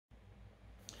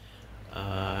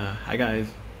Hi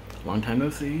guys, long time no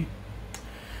see.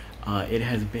 It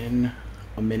has been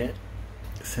a minute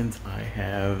since I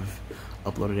have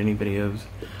uploaded any videos.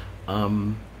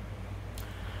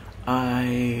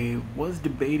 I was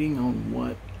debating on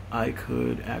what I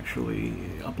could actually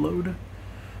upload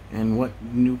and what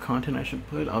new content I should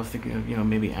put. I was thinking of,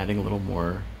 maybe adding a little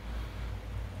more,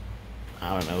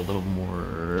 I don't know, a little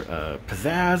more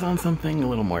pizzazz on something, a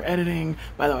little more editing.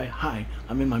 By the way, hi,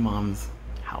 I'm in my mom's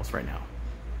house right now.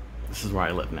 This is where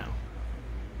I live now.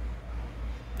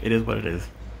 It is what it is.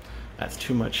 That's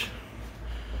too much.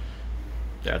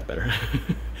 That's better.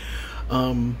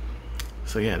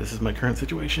 So yeah, this is my current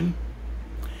situation.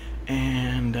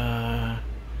 And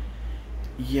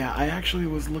yeah, I actually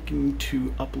was looking to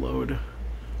upload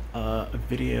a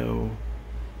video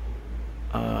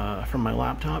from my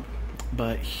laptop,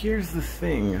 but here's the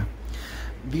thing.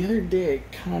 The other day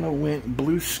it kind of went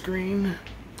blue screen,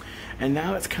 and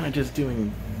now it's kind of just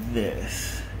doing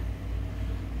this.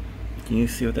 Can you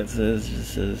see what that says? It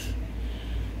just says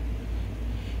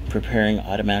preparing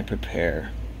automatic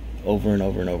prepare over and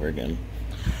over and over again.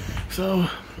 So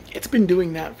it's been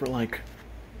doing that for like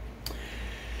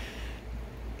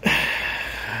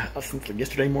since like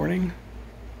yesterday morning.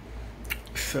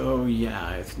 So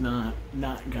yeah, it's not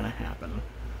gonna happen.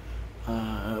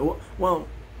 Well,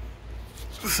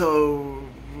 so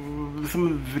some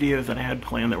of the videos that I had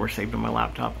planned that were saved on my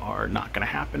laptop are not gonna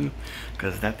happen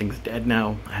because that thing's dead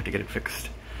now. I had to get it fixed.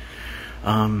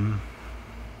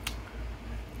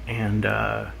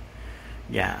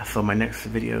 Yeah, so my next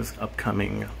videos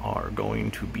upcoming are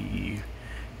going to be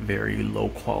very low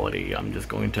quality. I'm just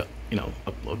going to,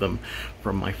 upload them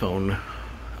from my phone,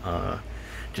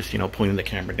 just, pointing the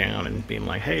camera down and being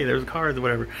like, hey, there's cars or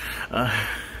whatever.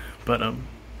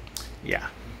 Yeah,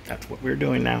 that's what we're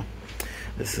doing now.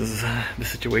 This is the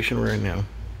situation we're in now.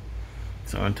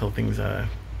 So until things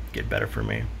get better for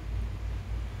me.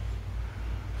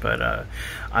 But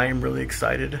I am really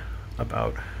excited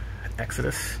about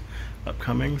Exodus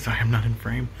upcoming. Sorry, I'm not in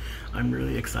frame. I'm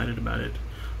really excited about it.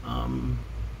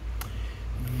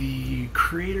 The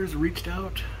creators reached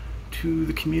out to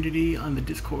the community on the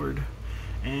Discord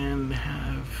and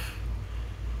have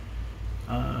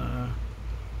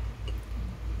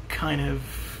kind of,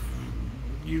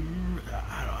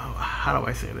 how do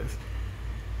I say this?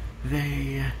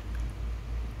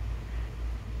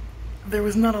 There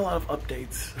was not a lot of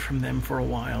updates from them for a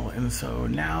while, and so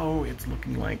now it's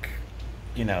looking like,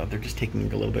 they're just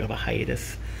taking a little bit of a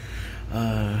hiatus.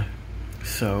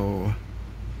 So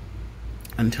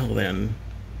until then,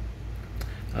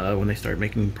 when they start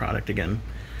making product again,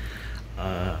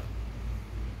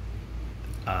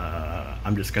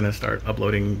 I'm just gonna start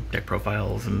uploading deck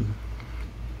profiles and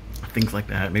things like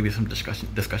that. Maybe some discussion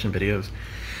videos.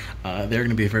 They're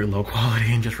gonna be very low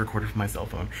quality and just recorded from my cell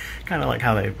phone, kind of like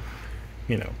how they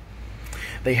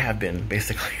have been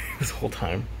basically this whole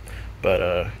time.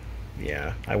 But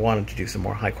yeah, I wanted to do some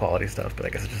more high quality stuff, but I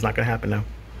guess it's just not gonna happen now.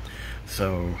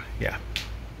 So yeah,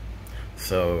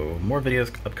 so more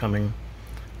videos upcoming.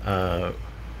 They're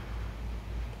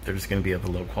just gonna be of a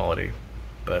low quality,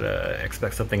 but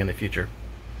expect something in the future.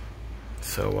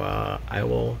 So I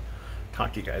will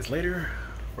talk to you guys later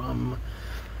from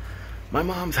my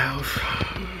mom's house.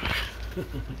 All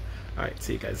right,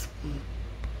 see you guys.